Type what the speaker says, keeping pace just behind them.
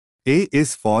A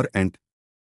is for ant.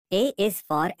 A is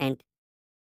for ant.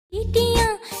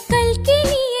 चींटियां कल के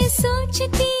लिए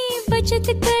सोचती, बचत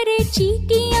करे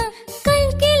चींटियां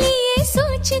कल के लिए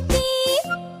सोचती.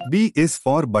 B is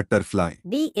for butterfly.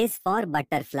 B is for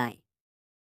butterfly.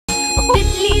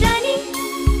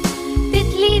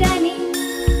 तितली रानी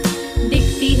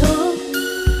दिखती हो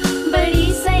बड़ी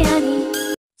सयानी.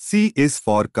 C is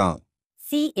for cow.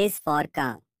 C is for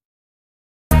cow.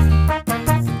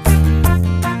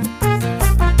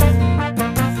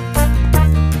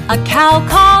 A cow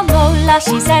called Lola,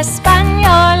 she's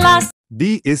Española.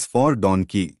 D is for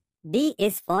donkey. D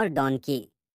is for donkey.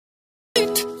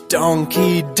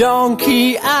 Donkey,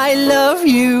 donkey, I love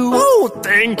you. Oh,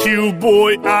 thank you,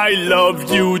 boy. I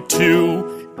love you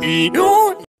too. E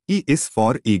is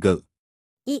for eagle.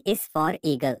 E is for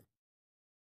eagle.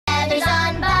 Feathers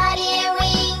on body and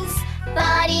wings,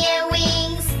 body and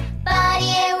wings,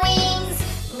 body and wings.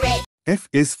 Red. F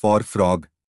is for frog.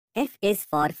 F is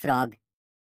for frog.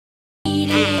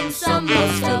 Eating some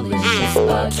most delicious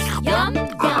bugs. Yum,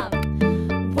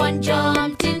 yum. One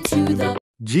jumped into the...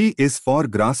 G is for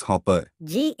grasshopper.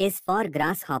 G is for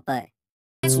grasshopper.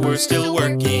 We're still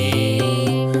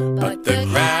working, but the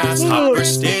grasshopper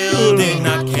still did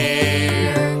not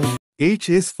care. H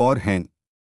is for hen.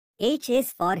 H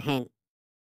is for hen.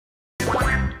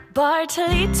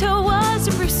 Bartolito was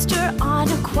a rooster on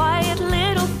a quiet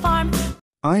little farm.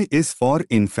 I is for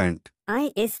infant.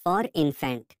 I is for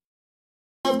infant.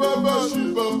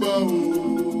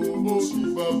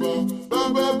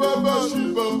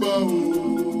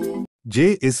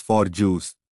 J is for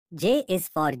juice. J is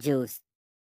for juice.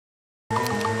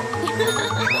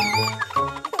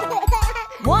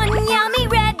 One yummy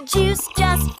red juice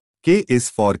just... K is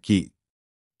for key.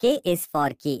 K is for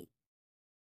key.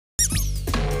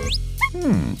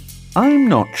 I'm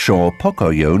not sure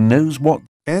Pocoyo knows what...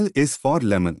 L is for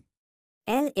lemon.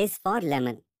 L is for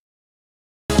lemon.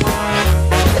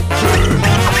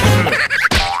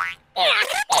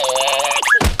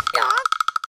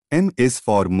 N is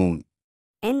for moon.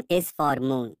 N is for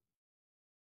moon.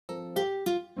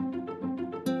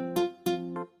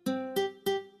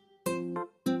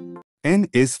 N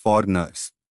is for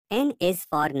nurse. N is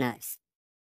for nurse.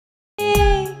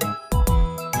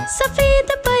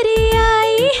 सफेद परी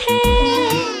आई है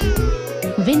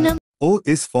विनम O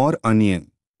is for onion.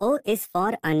 O is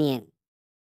for onion.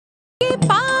 के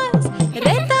पास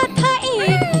रहता था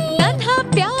एक नन्हा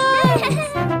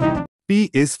प्यार. P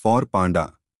is for panda.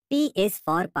 P is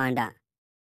for panda.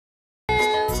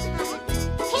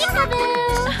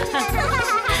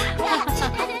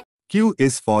 Q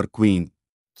is for queen.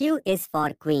 Q is for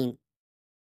queen.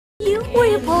 Were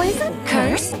you poison,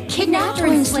 curse, kidnapped or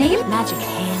enslaved? Magic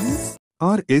hands.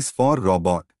 R is for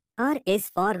robot. R is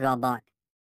for robot.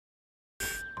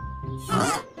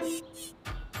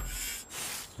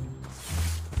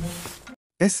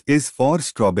 S is for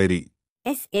strawberry.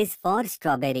 S is for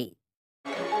strawberry.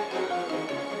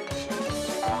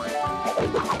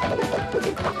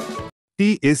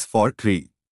 T is for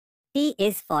tree. T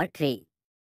is for tree.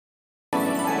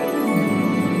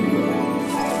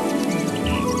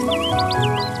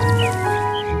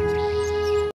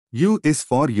 U is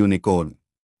for unicorn.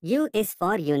 U is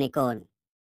for unicorn.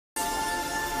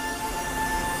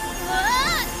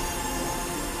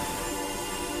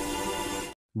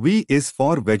 V is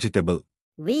for vegetable.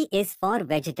 V is for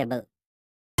vegetable.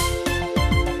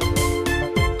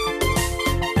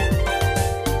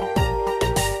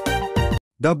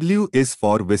 W is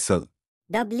for whistle.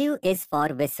 W is for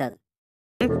whistle.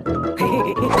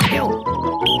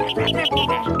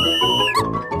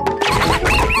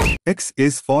 X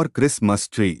is for Christmas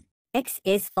tree. X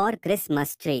is for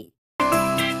Christmas tree.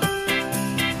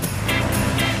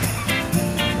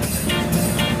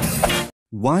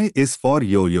 Y is for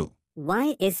yo-yo.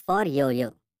 Y is for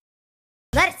yo-yo.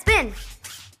 Let it spin.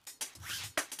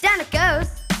 Down it goes.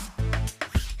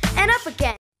 And up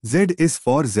again. Z is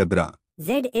for zebra.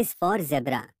 Z is for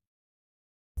zebra.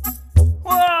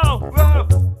 Whoa!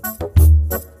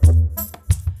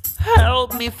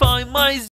 Help me find my